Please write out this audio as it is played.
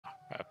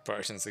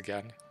Persians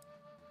again.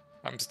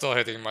 I'm still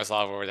hitting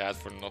myself over that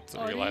for not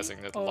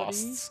realizing that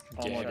last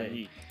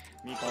game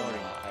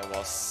I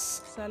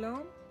was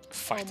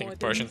fighting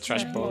Persian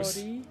trash bows.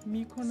 I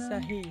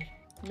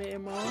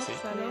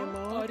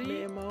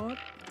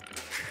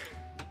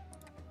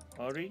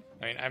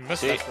mean, I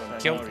must have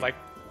killed like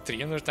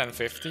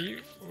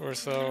 350 or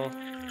so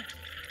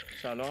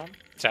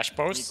trash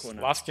posts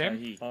last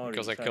game,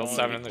 because I killed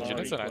 700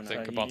 units and I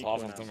think about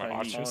half of them are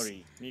archers.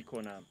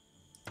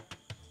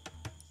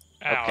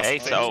 Okay,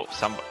 so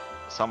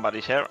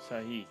somebody's here.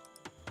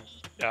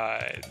 No,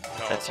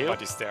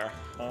 somebody's there.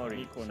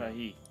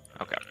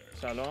 Okay.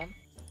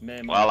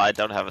 Well, I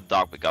don't have a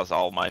dog because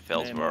all my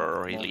fields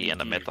were really in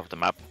the mid of the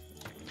map.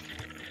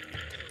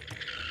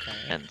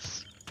 And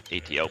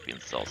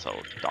Ethiopians also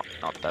dog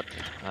not that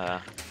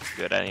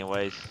good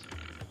anyways.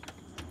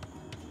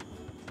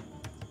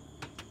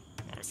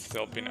 It would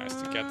still be nice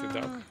to get the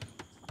dog.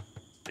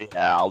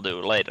 Yeah, I'll do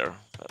it later,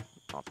 but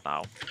not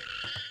now.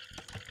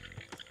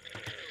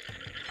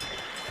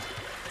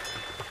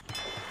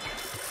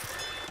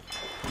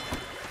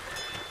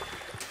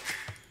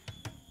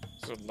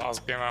 So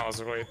last game I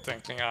was really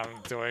thinking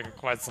I'm doing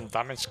quite some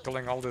damage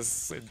killing all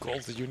this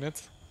gold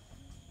unit.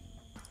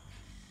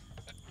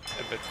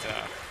 But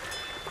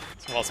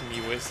it was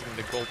me wasting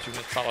the gold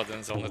unit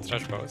paladins on the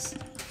trash bows.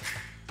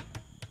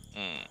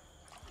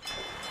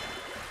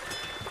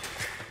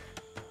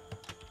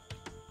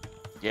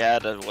 Yeah,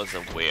 that was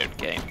a weird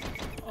game.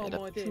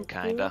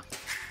 Kinda.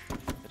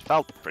 It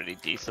felt pretty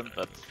decent,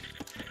 but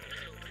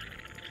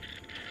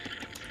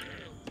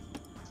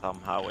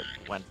somehow it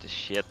went to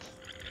shit.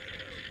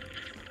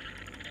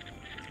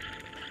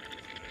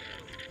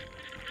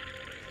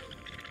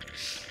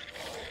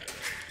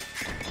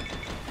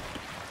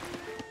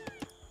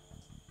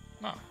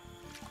 No.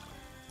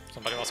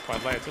 Somebody was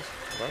quite late,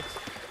 but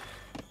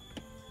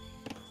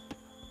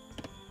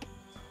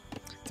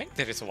I think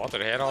there is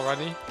water here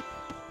already.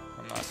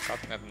 I'm not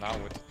cutting it now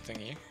with the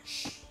thingy.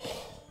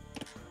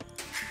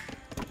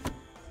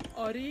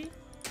 Ori?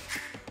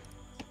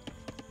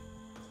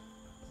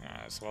 Yeah,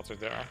 there's water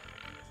there.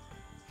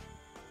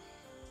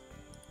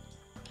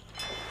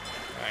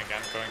 And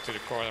again, going to the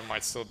corner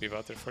might still be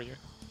better for you.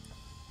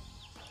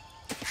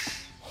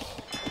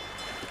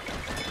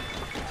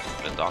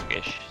 The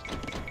doggish.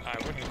 I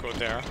wouldn't go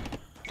there.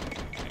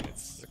 I mean,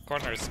 the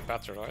corner is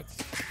better, right?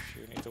 If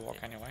you need to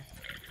walk anyway.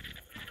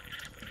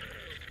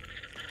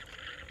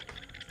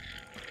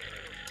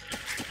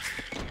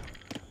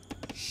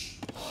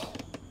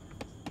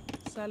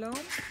 سلام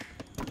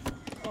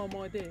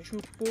آماده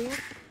چوب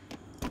برد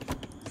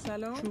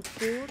سلام چوب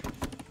برد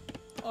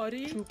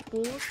آری چوب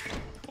برد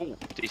Oh,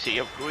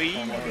 DC of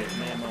green.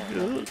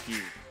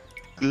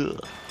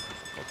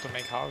 Got to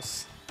make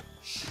house.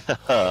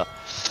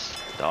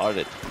 Darn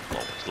it,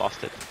 almost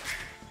lost it.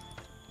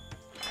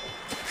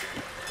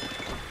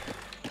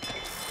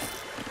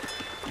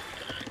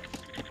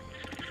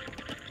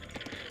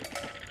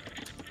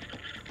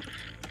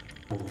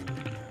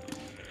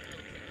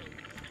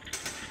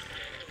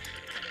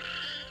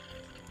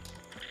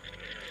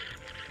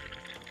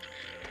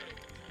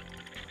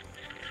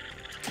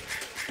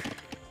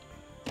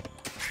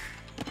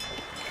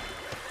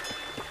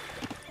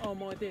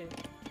 آماده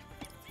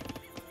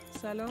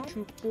سلام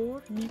چوب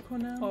برد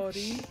میکنم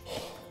آری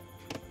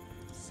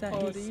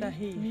صحیح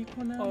صحیح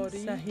میکنم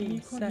آری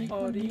صحیح صحیح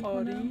آری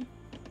آری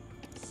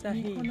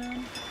صحیح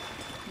میکنم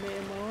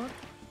معمار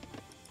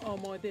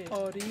آماده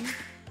آری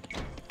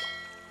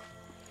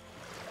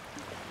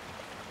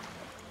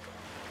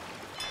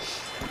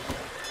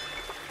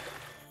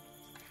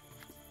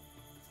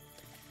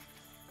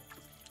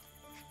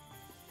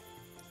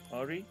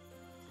آری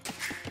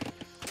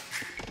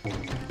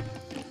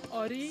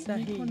آری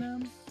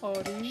میکنم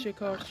آری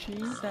شکارچی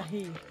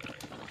صحیح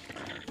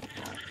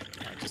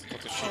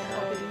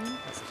آری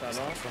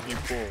سلام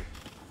میپور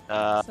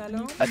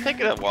I think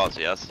it was,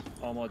 yes.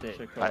 آماده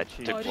I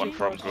took one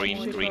from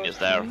green. Green is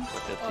there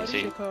with the TC.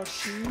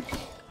 شکارچی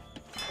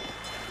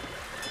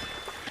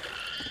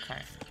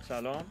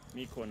سلام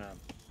میکنم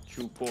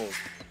چوب برد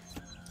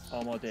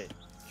آماده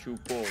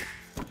چوب برد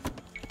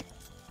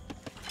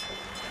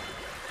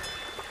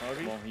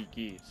آری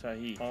ماهیگیر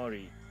صحیح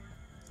آری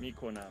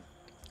میکنم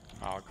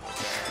I'll go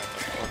there in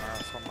the corner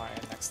for my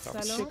next stop.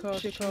 سلام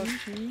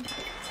شکارچی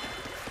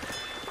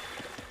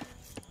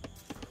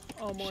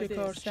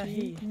آماده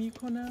صحیح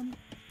میکنم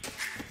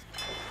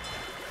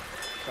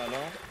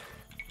سلام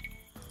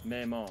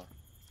معمار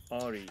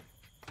آری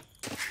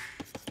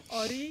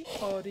آری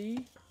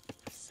آری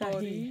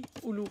صحیح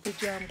علوف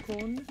جمع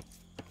کن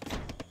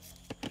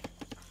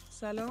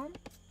سلام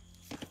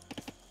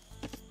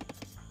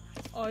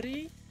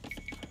آری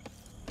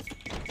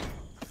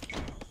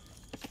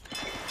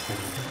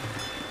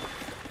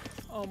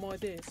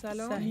آماده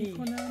سلام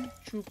میکنم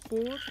چوب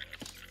برد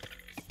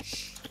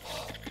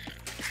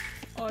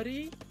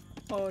آری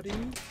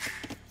آری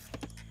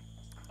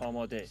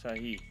آماده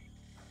صحیح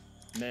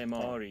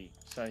معمار آری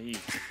صحیح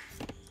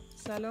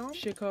سلام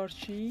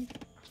شکارچی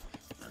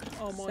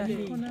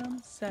آماده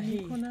کنم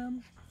صحیح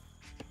کنم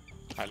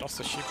I lost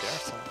the sheep there,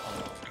 so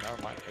never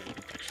mind. I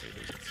didn't actually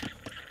lose it.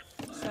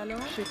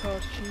 سلام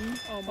شکارچی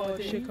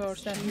آماده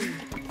شکارچی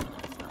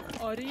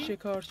آری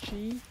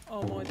شکارچی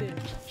آماده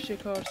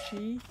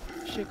شکارچی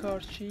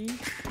شکارچی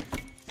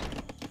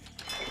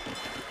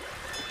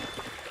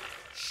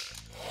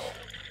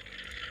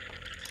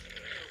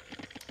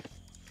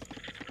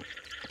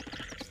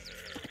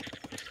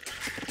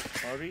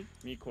آری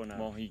میکنم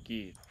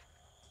ماهیگیر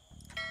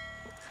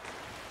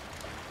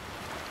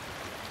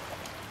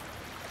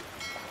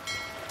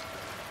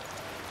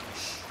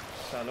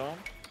سلام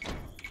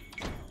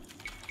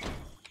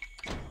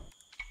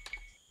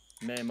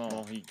معمار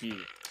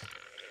ماهیگیر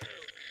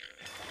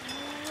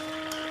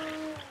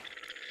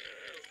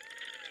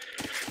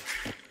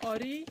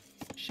آری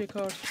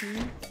شکارچی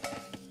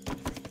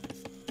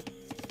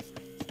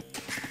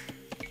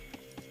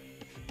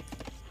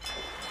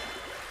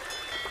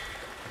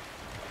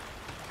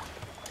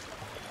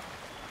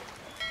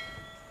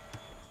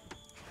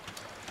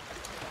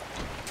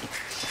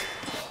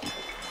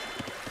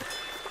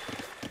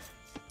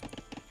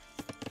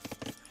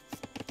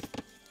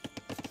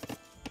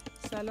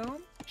سلام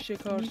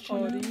شکارچی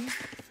آری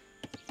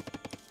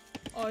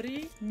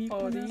آری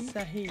میکنم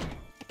صحیح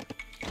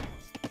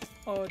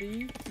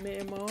آری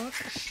معمار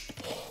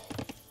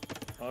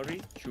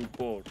آری چوب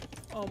برد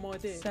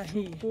آماده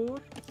صحیح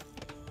برد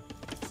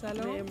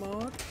سلام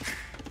معمار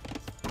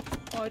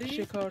آری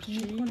شکارچی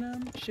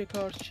میکنم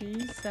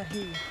شکارچی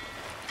صحیح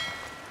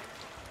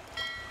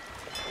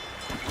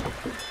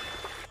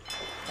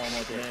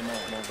آماده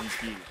معمار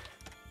ماهیگیر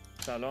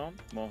سلام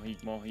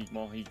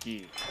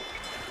ماهیگیر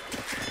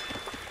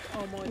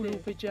آماده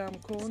علوف جمع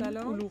کن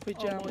سلام علوف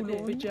جمع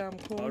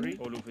کن آری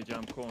علوف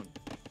جمع کن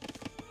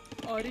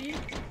آری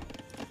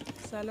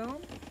سلام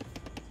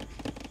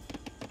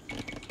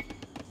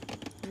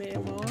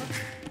معمار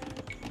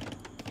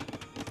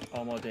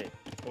آماده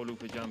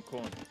علوف جمع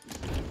کن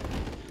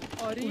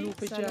آری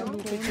علوف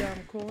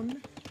جمع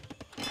کن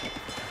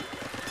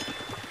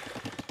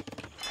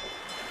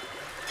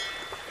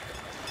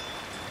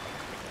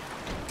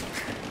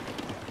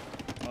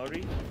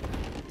آری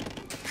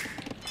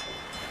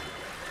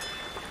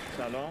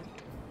سلام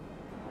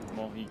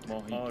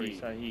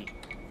ماهیگیر صحیح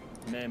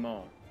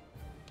معمار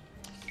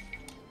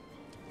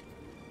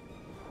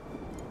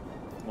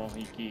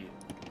ماهیگیر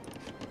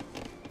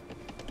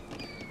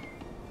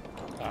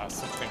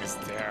Something is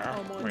there.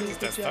 Wait, is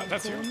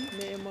that's you?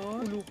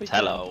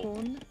 Hello.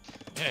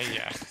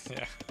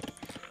 Yeah.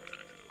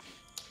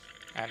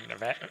 And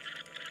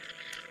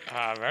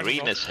where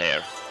Green is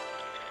here.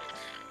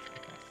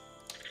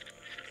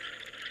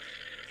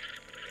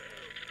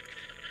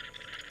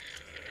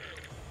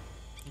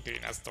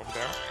 Green has dog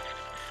there.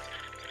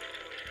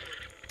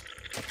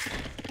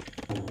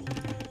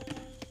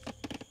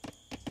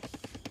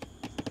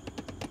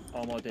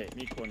 آماده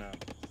میکنم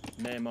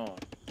معمار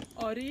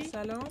آری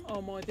سلام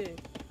آماده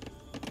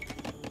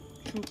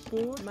چوب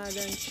بر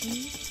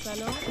معدنچی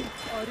سلام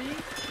آری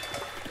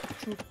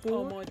چوب بر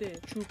آماده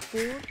چوب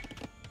بر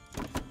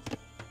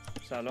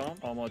سلام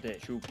آماده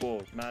چوب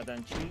بر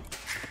معدنچی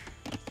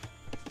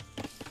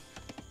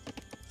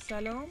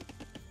سلام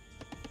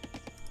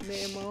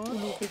معمار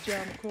علوف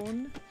جمع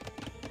کن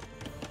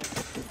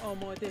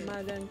آماده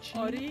معدنچی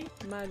آری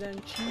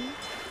معدنچی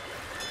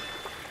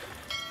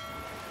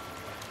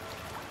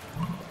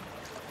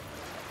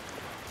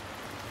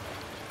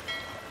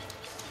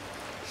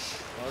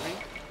آری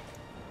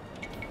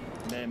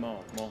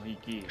معمار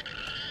ماهیگیر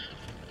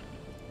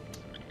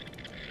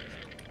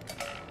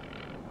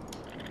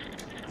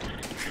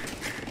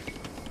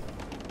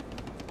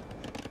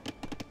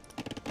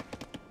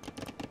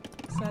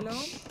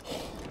سلام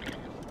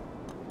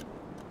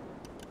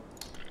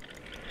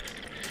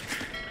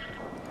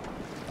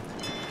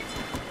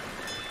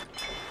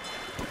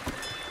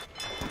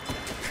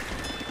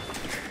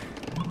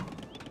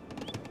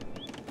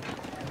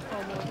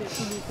آماده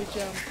علوف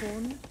جمع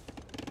کن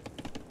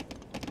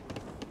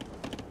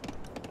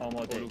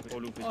آماده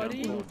علوف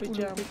آری علوف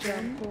جمع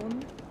کن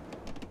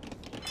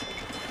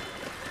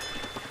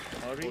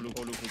آری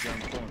علوف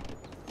جمع کن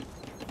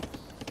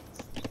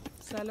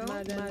سلام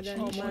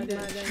معدنچی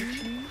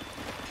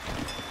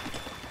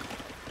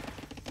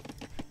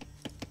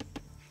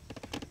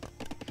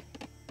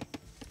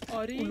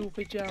آری علوف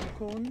جمع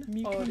کن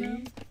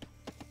آری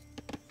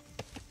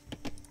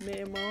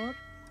معمار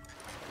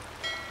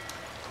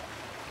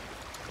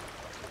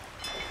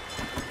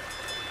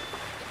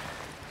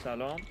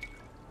سلام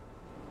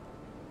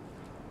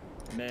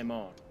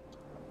معمار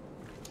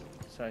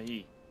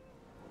صحیح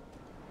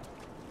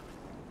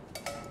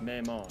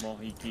معمار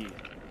ماهیگیر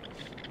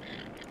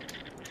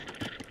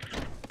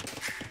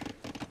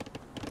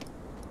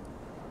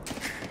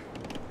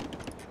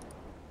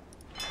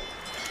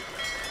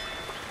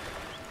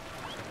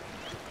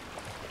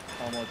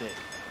آماده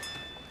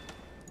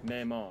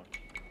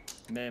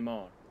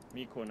معمار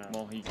میکنم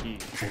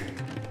ماهیگیر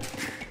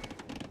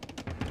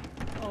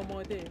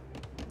آماده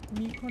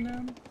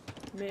میکنم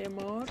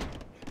معمار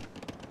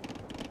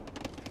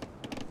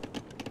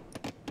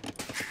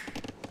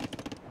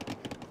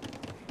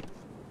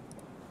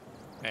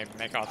Maybe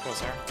make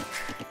outposts here.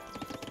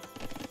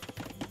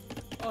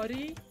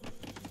 آری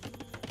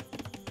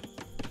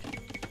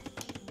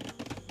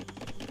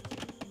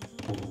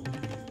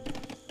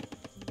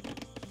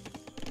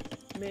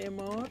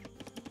معمار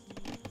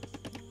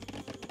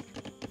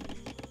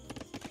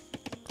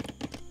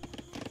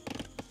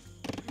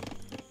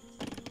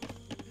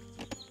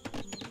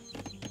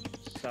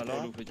سلام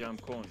علوف جمع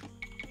کن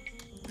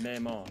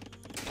معمار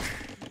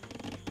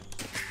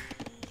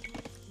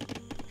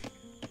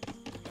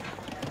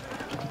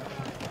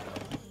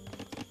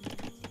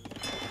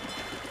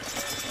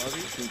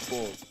آری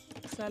فوتبال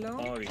سلام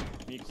آری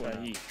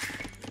میکنم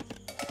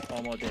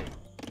آماده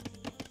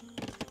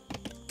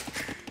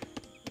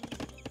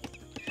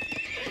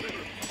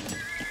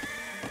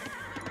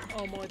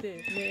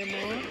آماده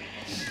معمار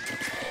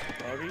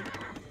آری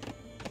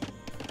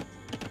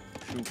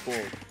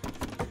فوتبال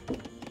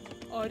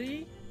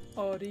آری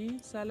آری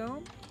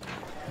سلام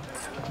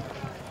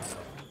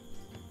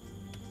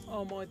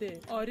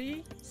آماده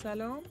آری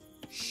سلام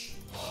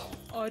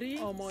آری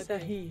آماده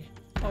صحیح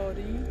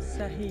آری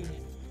صحیح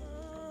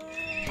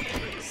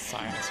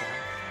Science here.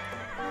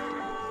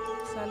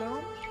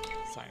 سلام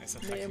Science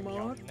attacking me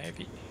on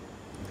Navy.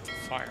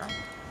 Fire.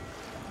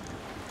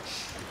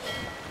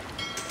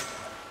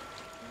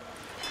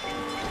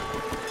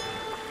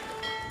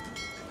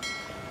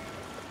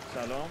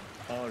 سلام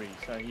آری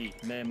صحیح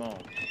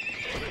معمار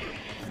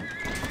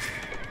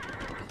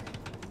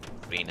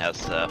Green has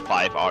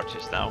 5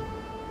 archers now.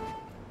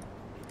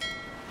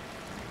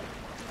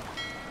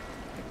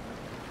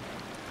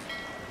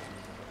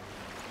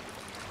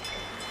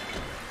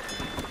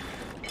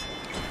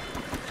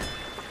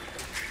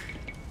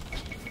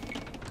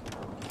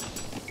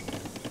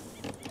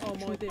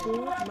 آماده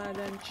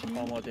معدنچی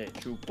آماده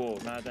چوب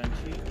بر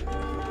معدنچی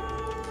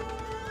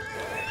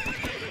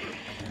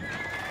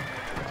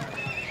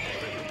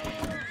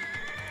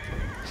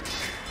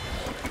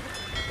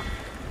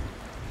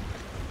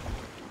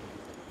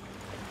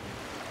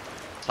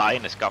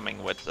Cyan is coming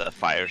with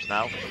fires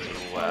now to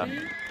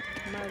آری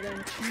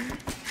معدنچی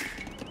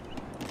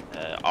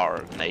our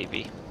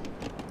navy.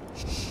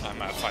 I'm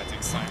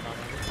fighting Cyan on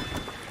it.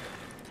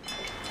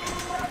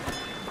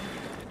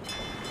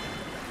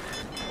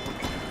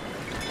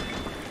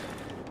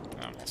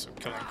 I'm also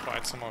killing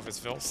quite some of his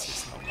vills,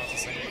 he's not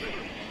noticing.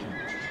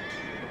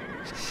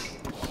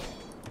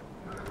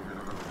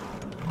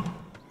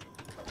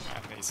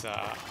 And he's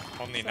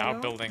only now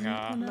building a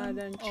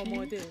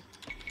آماده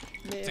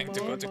thing to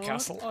go to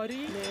castle.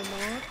 آری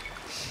معمار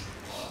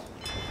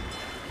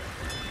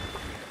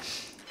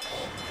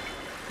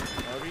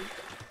آری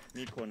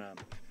میکنم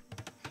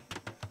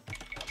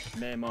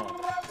معمار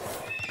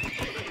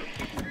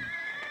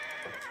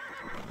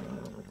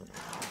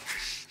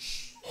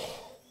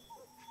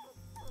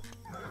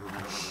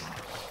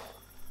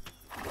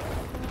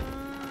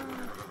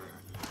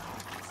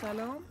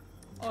سلام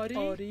آری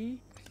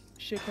آری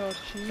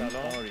شکارچی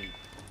سلام آری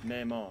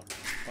معمار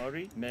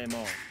آری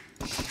معمار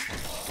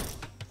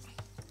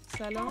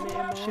سلام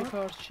معمار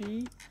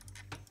شکارچی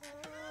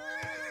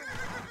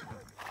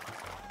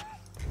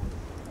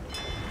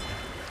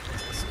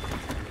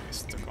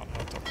Stuck on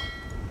Hotop.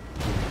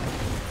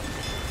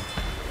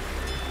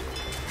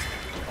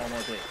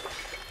 آماده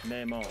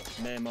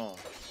معمار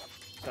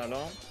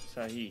سلام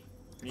صحیح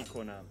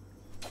میکنم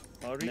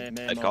آری I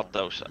معمار got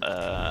those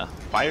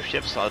fire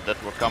ships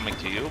that were coming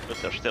to you, but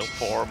there's still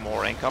 4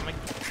 more incoming.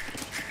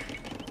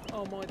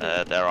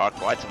 آماده There are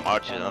quite some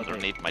archers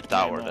underneath my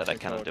tower that I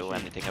cannot do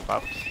anything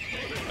about.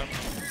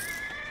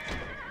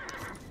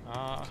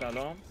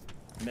 سلام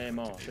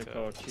معمار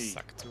شکارچی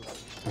Suck too.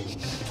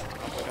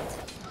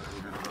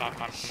 I'm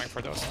coming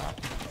for those now.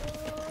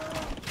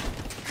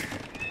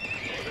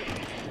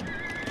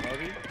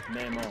 آری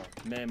معمار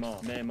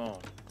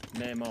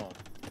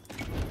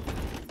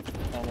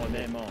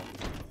آماده معمار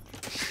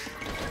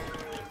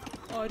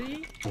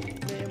آری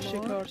معمار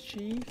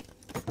شکارچی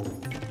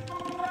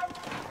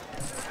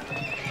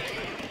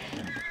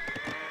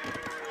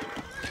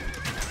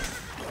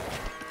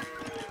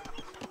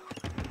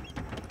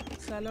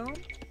سلام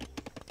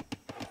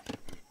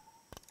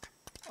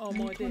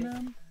آماده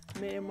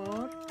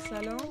معمار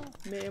سلام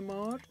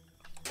معمار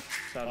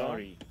سلام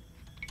آری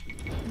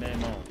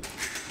معمار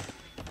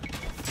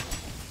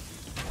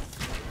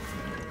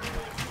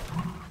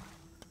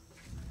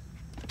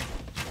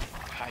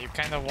You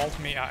kind of walled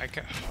me. I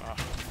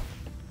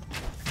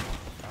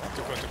want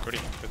to go to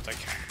green, but I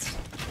can't.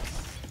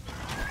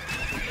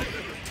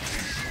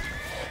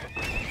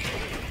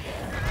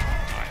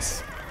 Nice.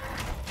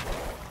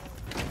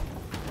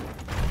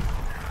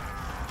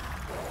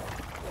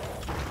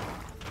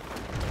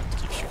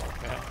 Keep shooting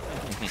there.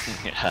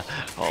 Yeah,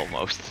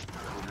 almost.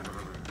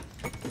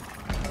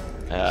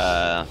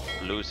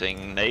 Losing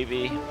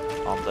navy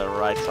on the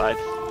right side.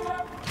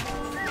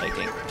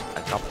 Taking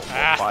a couple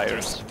more fires.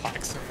 There's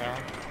spikes in there.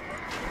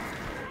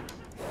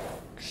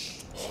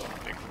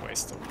 Big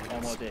waste of bullets.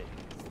 آماده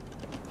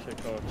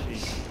شکارچی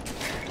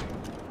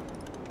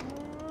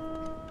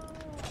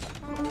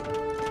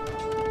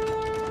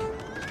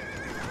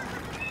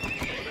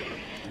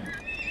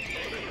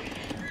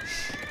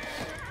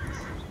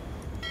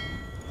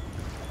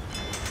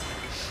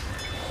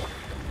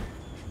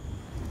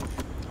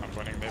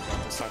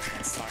side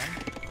against time.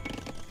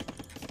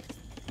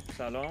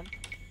 سلام.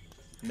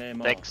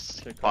 معمار.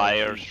 6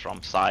 fires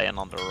from Cyan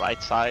on the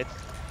right side.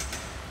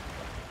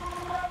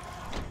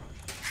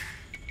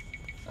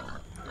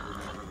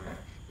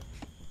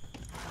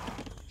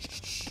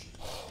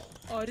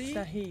 آری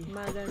صحیح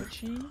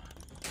معدنچی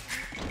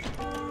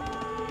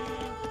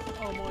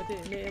آماده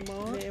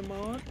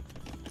معمار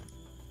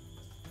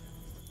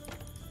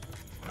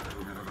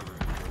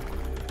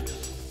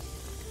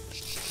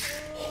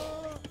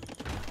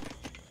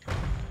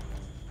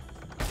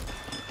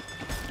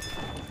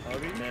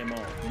آری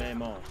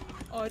معمار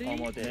آری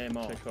آماده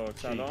معمار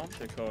سلام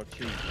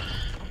شکارچی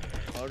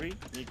آری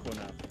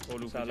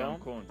میکنم سلام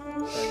کن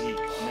صحیح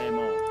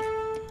معمار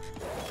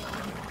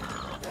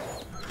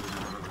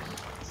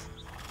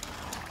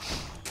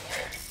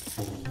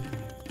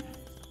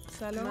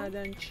سلام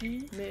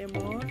معدنچی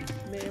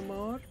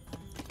معمار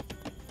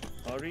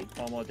آری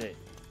آماده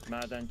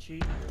معدنچی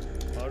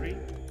آری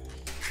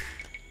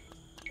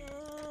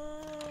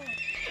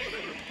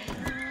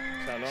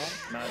سلام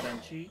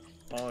معدنچی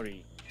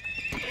آری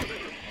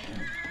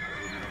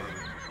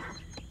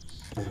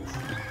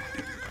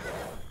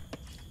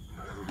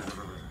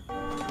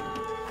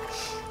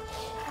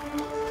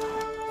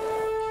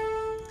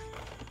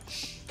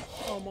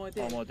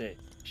آماده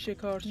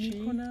شکارچی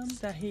میکنم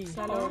صحیح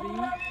آری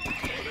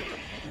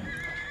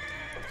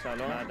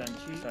سلام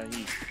معدنچی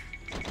صحیح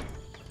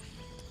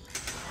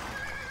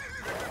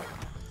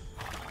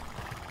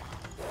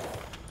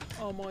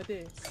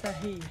آماده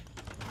صحیح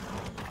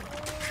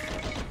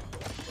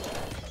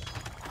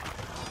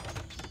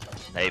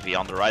Navy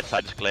on the right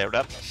side is cleared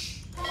up.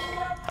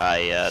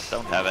 I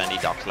don't have any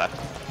docks left.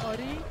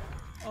 آری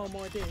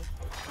آماده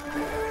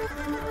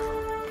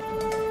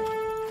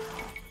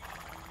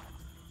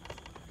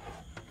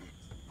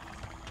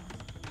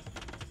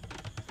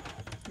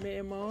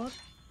معمار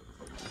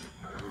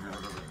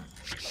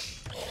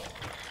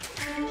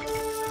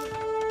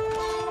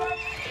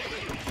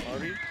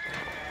آری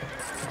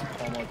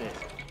آماده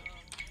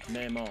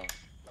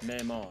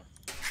معمار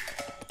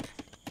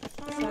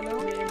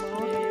سلام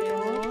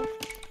معمار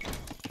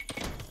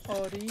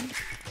آری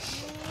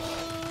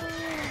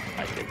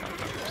I did not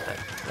understand.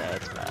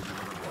 That's bad.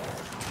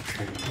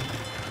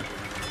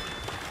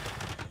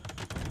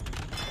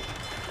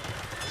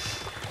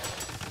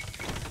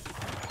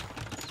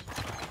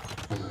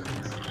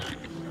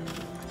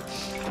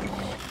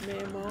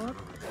 معمار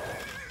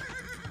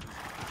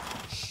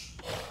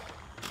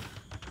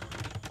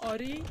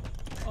آری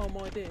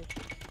آماده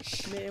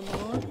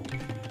معمار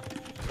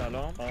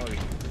سلام آری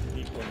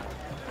میکنم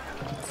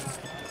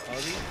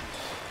آری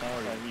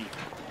صحیح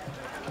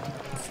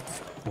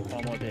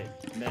آماده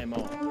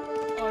معمار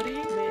آری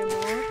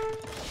معمار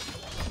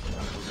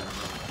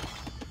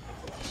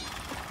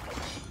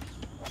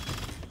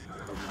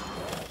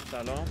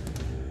سلام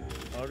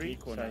آری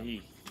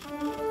صحیح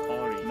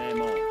آری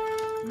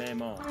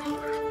معمار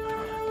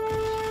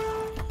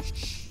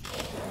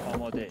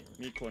آماده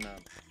میکنم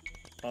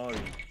آری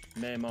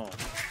معمار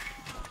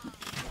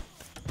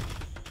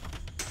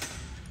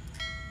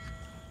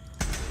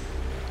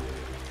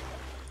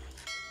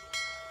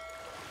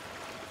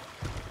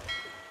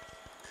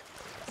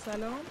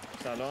سلام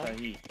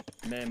صحیح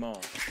معمار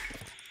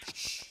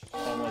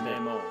آماده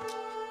معمار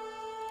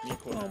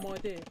میکنم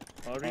آماده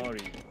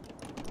آری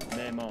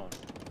معمار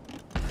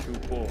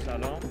چوبو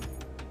سلام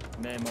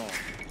معمار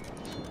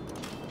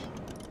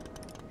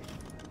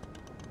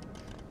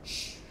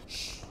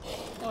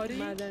آری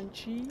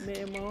معدنچی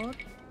معمار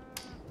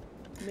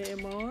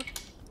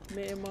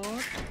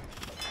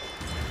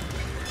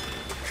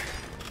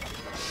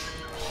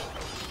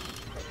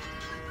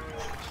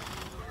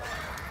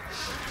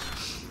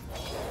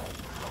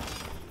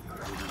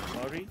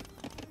آری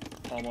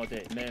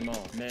آماده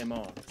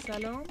معمار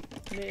سلام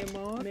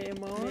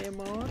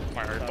معمار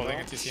Why are you building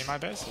a TC in my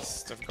base? Is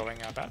stuff going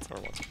bad or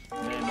what?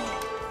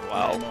 معمار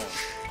Wow.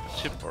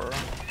 Super.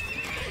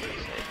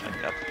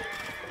 Like that.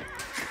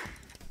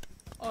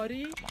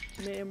 آری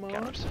معمار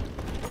Counters.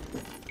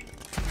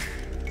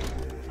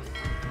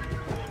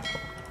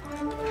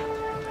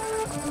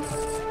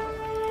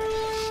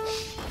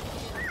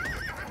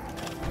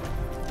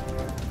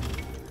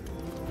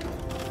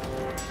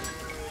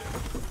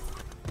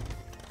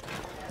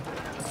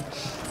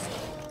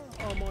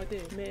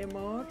 آماده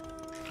معمار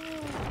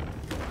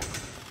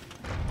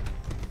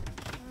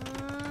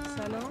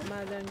سلام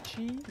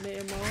معدنچی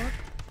معمار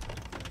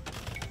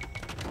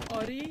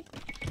آری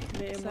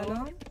معمار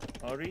سلام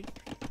آری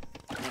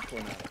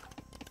میکنم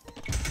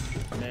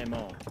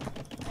معمار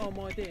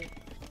آماده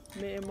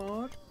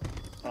معمار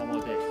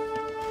آماده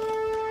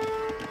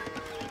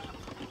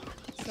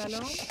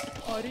سلام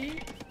آری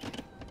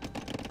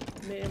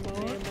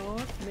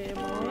معمار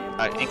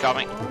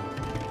Incoming.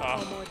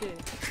 آماده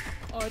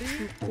آری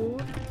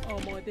شکور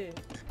آماده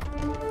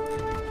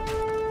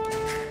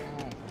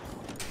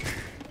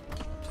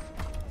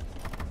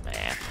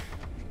Man.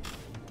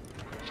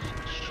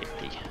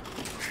 Shitty.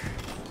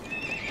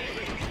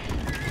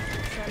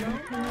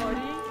 سلام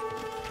آری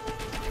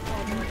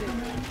آماده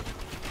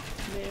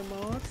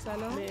معمار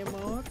سلام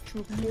معمار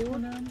چوب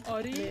میکنم.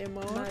 آری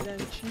معمار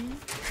معدنچی.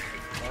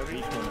 آری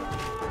میکنم.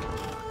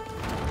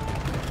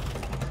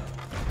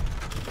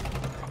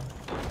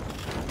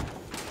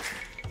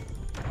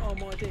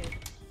 آماده.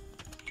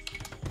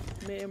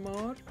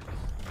 معمار.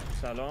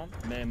 سلام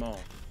معمار.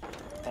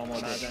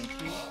 آماده.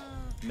 معدنچی.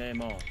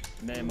 معمار.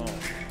 معمار.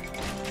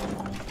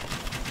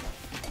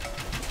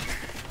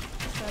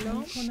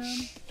 سلام کنم.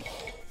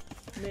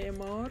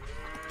 معمار.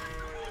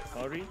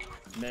 آری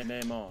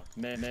معمار.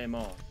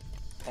 معمار.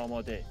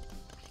 آماده.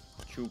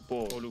 چوب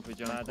بر. علوف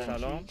جمع.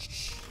 سلام.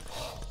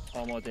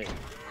 آماده.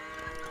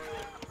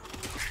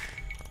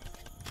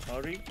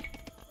 آری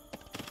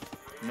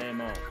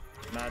معمار.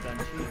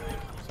 معدنچی.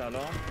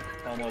 سلام.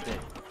 آماده.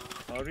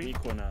 آری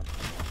میکنم.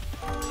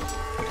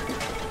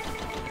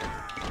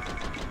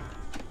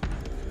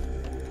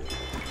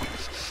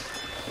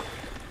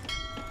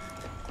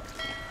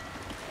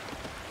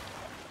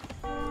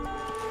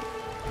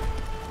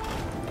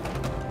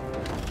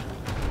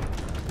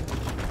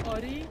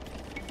 آری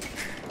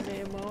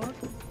معمار.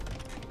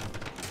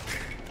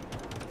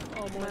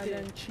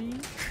 آماده. چی؟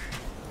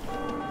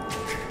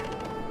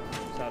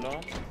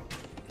 سلام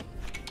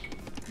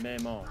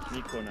معمار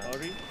میکنم.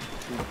 آری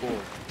چوب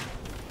بر.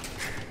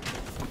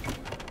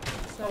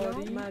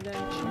 سلام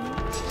معدنچی.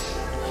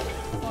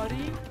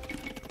 آری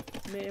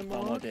معمار.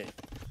 آماده.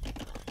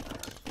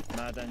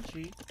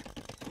 معدنچی.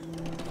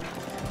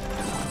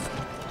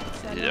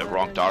 The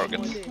wrong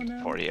target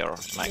for your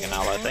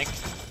Mangonel, I think.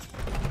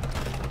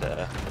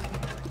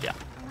 Yeah.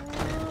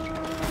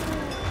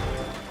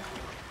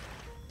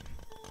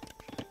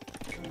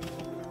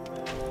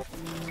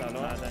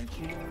 سلام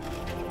معدنچی.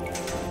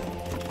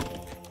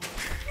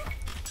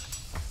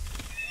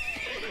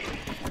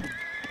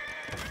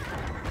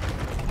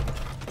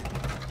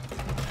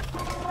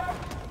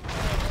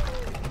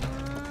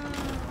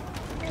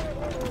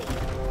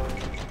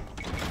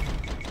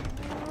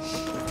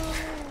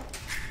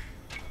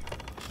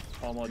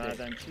 آماده.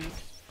 معدنچی.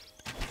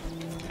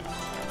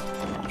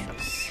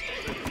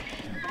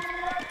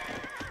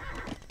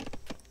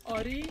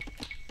 آری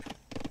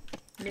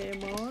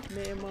معمار.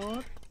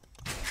 معمار.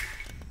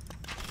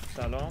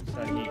 سلام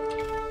صحیح.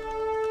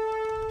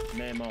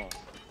 معمار.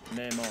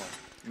 معمار.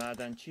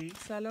 معدنچی.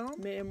 سلام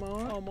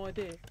معمار.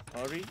 آماده.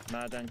 آری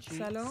معدنچی.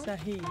 سلام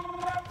صحیح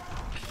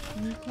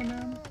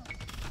میکنم.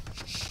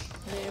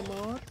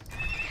 معمار.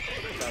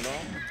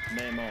 سلام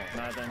معمار.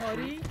 معدنچی.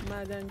 آری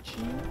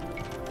معدنچی.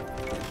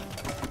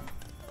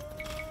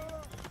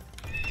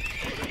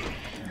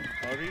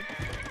 آری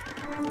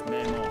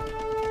معمار.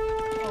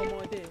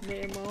 آماده.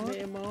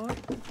 معمار. معمار.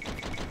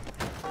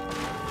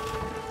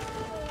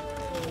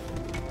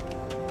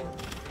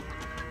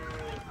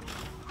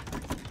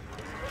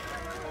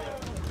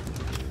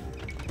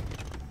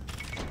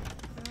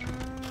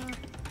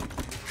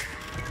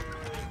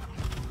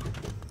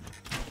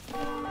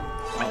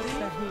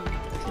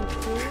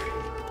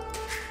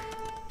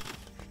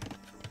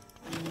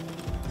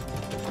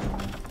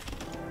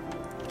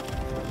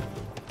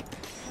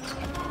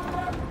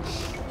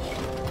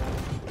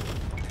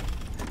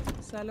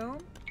 سلام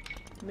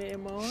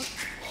معمار.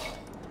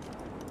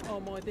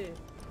 آماده.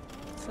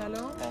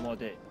 سلام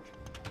آماده.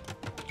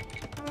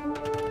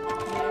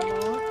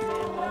 معمار.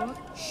 معمار.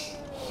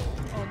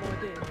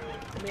 آماده.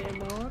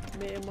 معمار.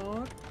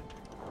 معمار.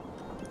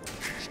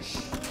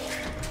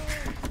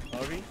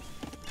 آری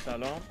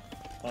سلام.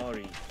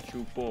 آری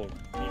چوب بر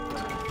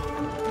میکنم.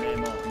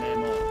 معمار.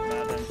 معمار.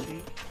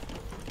 معدنچی.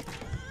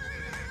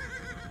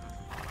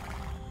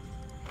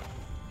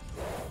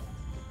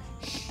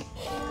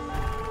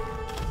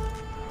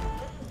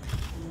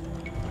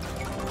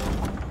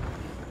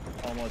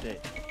 آماده.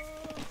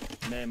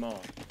 معمار.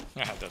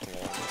 That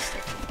wall is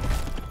stuff.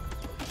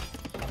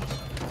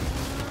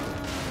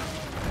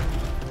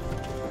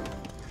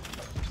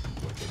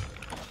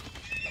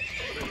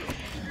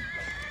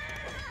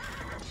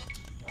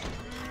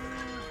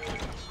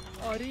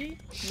 آری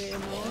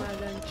معمار.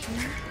 معدنچی.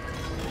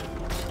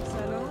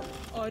 سلام.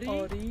 آری.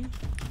 آری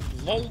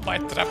Lol, my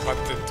trap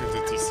went into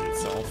the TC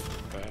itself.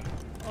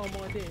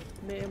 آماده.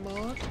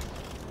 معمار.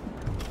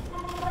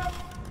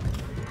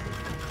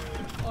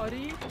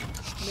 آری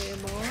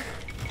معمار.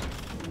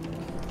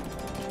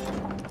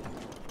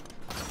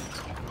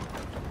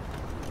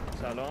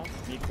 سلام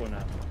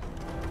میکنم.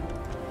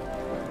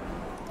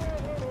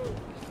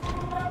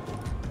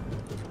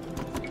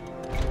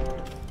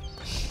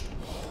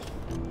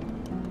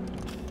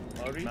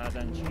 آری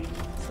معدنچی.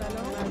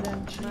 سلام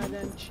معدنچی.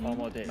 معدنچی.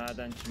 آماده.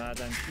 معدنچی.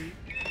 معدنچی.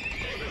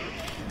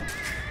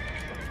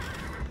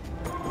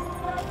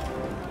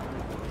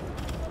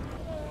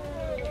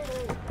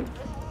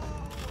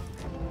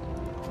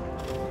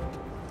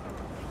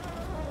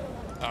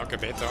 Okay,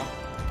 beta.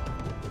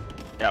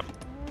 Yep.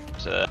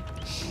 The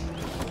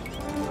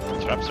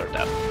traps are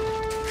dead.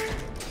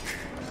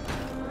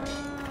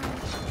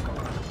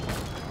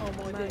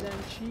 آماده.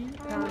 معدنچی.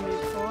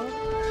 تعمیرکار.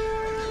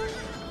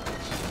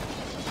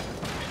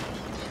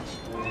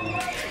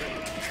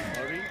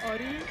 آری.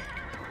 آری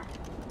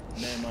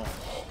معمار.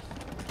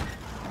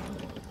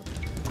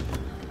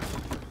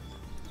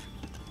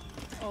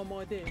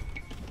 آماده.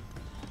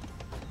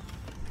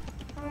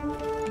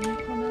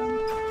 میکنم.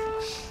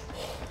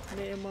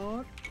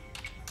 معمار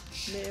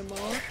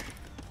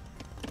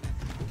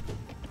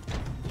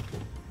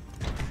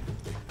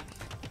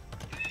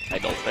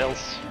Idle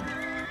fails.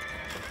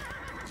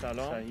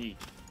 سلام صحیح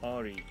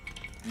آری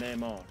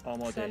معمار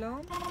آماده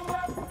سلام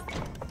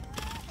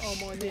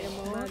آماده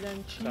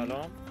معدنچی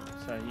سلام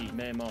صحیح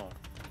معمار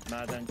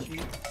معدنچی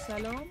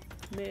سلام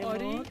معمار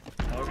آری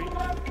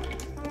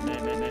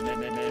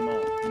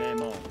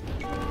معمار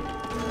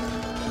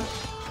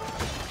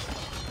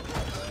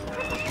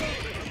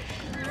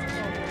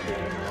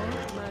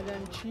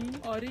معدنچی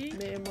آری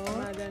معمار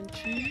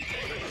معدنچی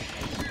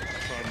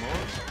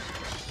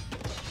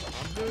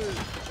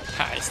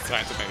He's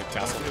trying to make a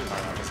castle with my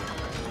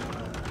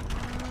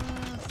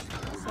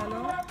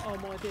سلام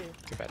آماده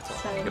Too bad.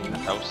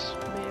 صحیح House.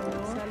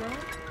 معمار سلام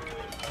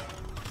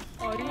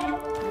آری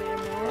معمار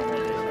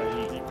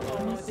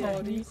آماده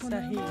آری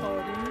صحیح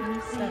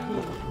آری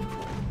صحیح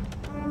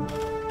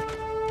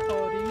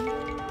آری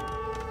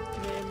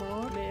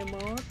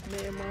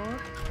معمار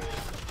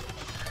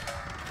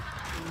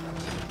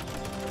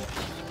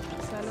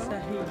سلام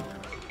صحیح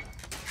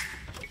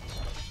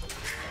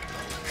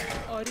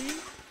آری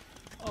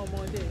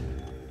آماده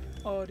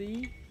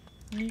آری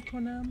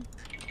میکنم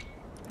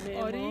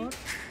معمار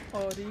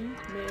آری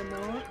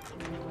معمار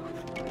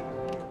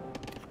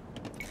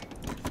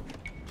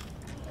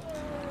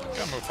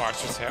Can move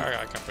archers here.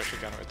 I can push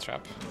again with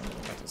trap.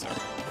 That is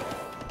okay.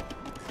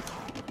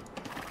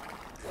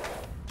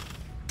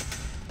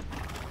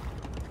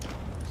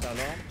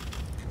 سلام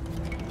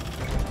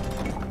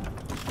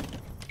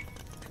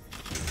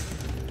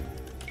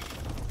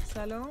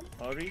سلام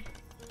آری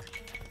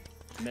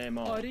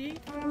معمار آری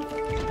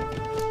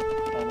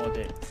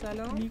آماده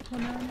سلام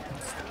میکنم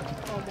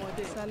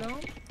آماده سلام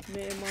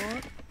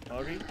معمار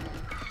آری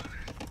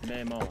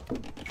معمار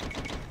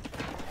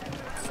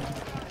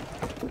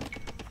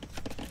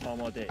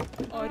آماده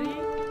آری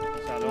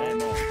سلام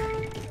معمار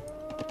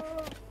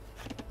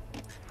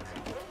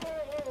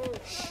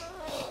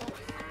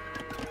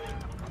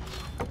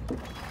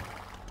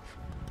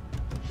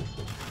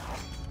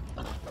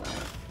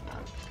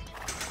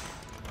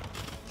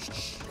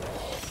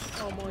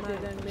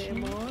آماده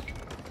معمار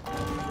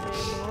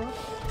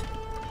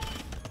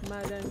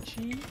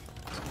معدنچی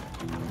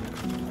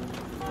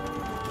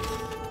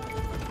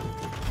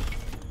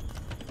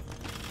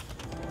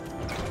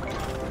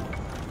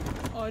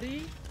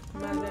آری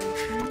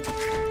معدنچی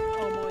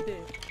آماده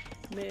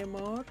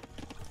معمار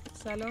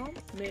سلام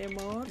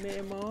معمار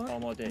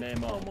آماده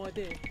معمار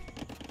آماده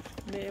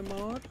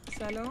معمار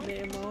سلام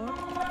معمار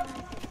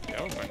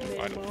Yeah, we're going to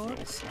fight Memor. with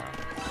this.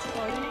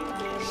 آری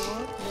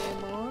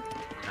معمار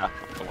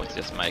I was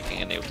just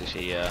making a notice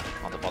here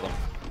on the bottom.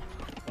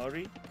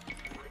 آری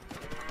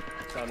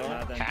سلام Ha,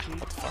 معدنچی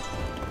what the fuck?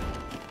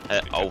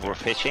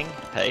 Overfishing,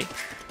 hey?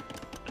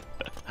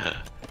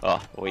 Oh,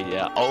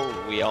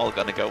 we all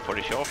gonna go for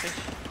the shorefish?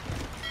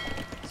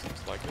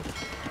 Seems like it.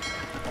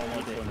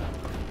 آماده کنم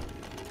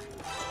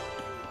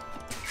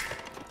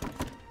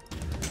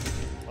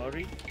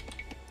آری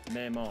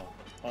معمار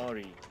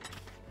آری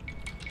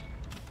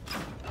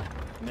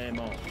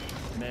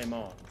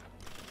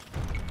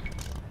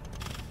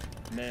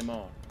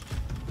معمار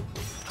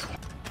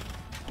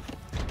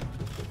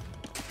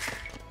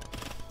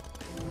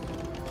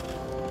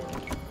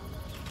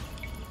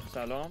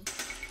سلام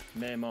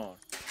معمار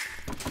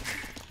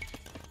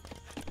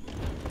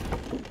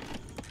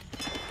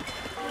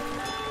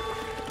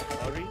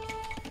آری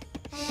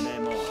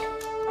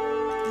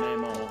معمار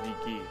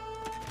ماهیگیر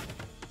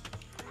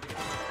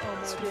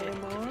آماده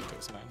معمار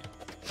This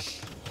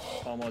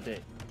man.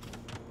 آماده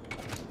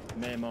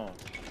معمار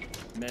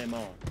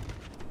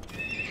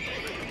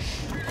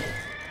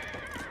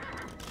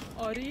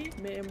آری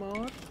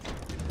معمار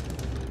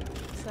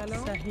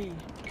سلام صحیح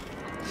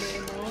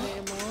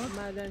معمار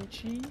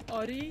معدنچی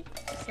آری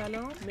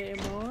سلام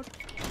معمار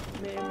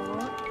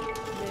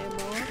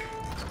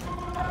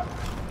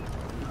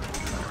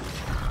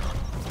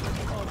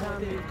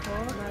آماده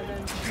کار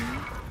معدنچی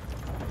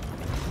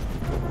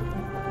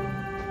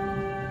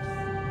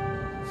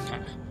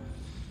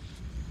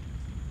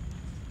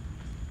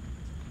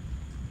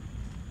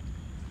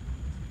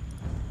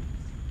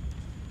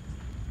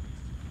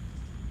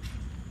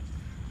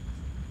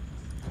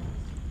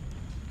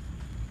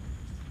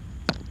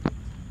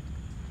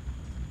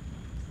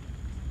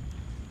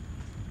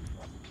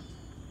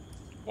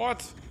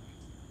What?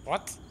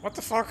 What? What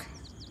the fuck?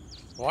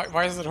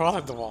 Why is it all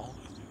at the wall?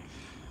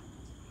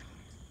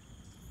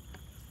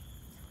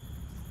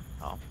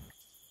 Oh.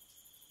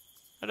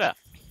 There.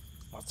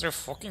 Was there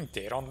fucking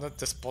data on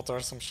the spot or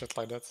some shit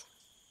like that?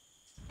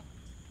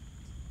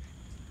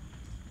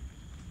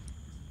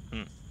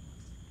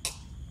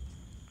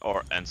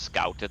 Or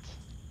unscouted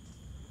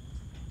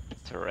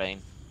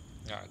terrain.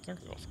 Yeah, I think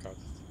it was scouted.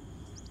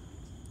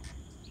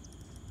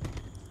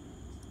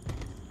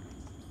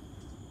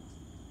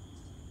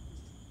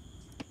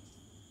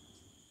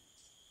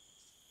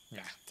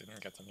 Yeah,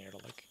 didn't get near the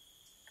lake.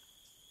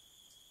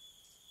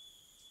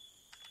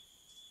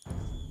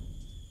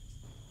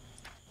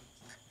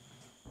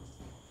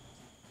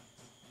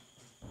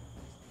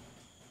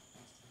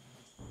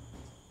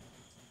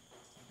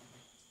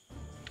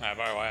 By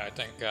the way, I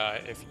think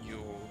if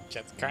you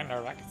get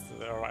kinda wrecked,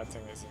 the right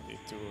thing is indeed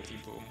to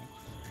reboom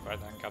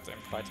rather than cut him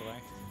right away.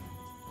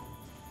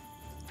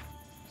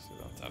 So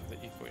you don't have the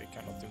eco, you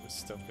cannot do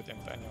stuff with him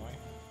anyway.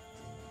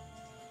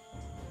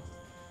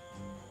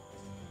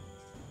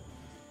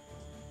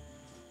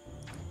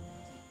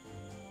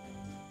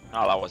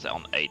 Well, I was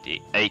on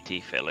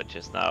 80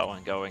 villages now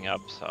and going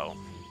up, so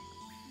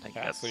I think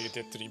that's... So you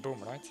did 3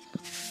 boom, right?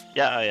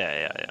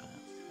 Yeah.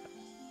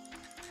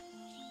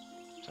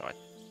 So I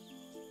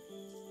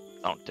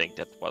don't think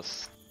that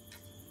was...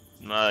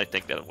 No, I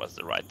think that was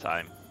the right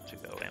time to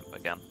go imp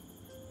again.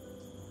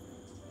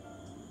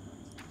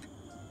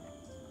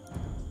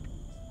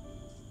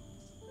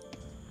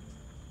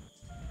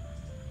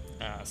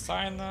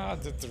 Sign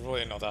did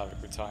really not have a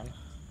good time.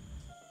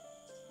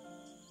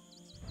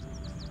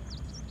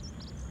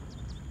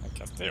 I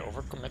guess they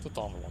overcommitted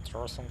on water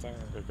or something,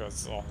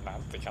 because on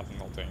land they had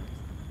nothing.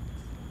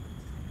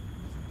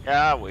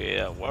 Yeah,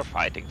 we were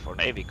fighting for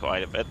navy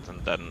quite a bit,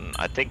 and then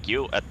I think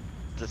you, at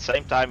the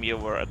same time you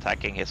were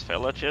attacking his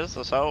villages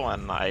or so,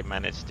 and I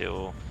managed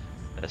to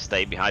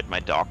stay behind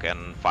my dock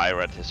and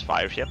fire at his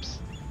fire ships.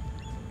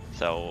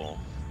 So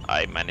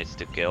I managed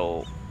to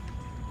kill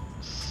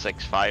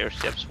 6 fire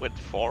ships with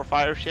 4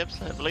 fire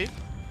ships, I believe.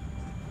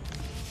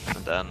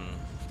 And then...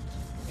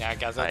 Yeah, I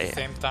guess at the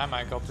same time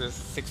I got this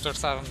 6 or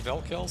 7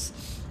 bill kills,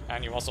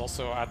 and he was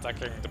also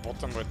attacking the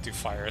bottom with 2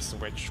 fires,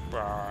 which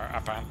were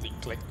apparently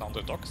clicked on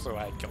the dock, so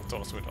I killed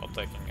those without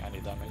taking any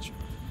damage.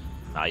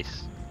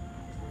 Nice.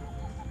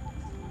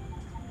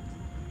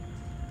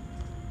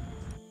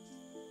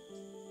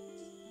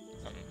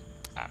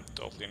 I'm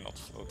totally not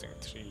floating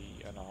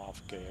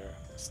 3.5k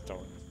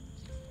stone.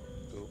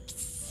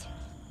 Oops.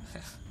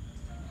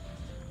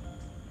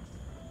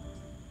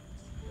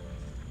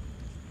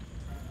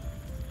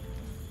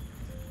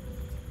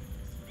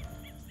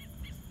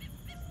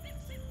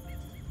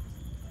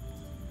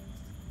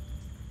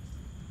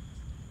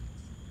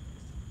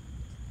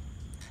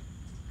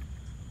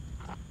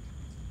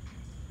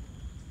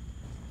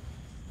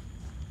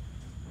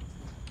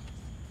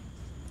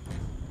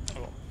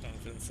 Well,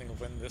 convincing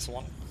win this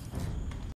one.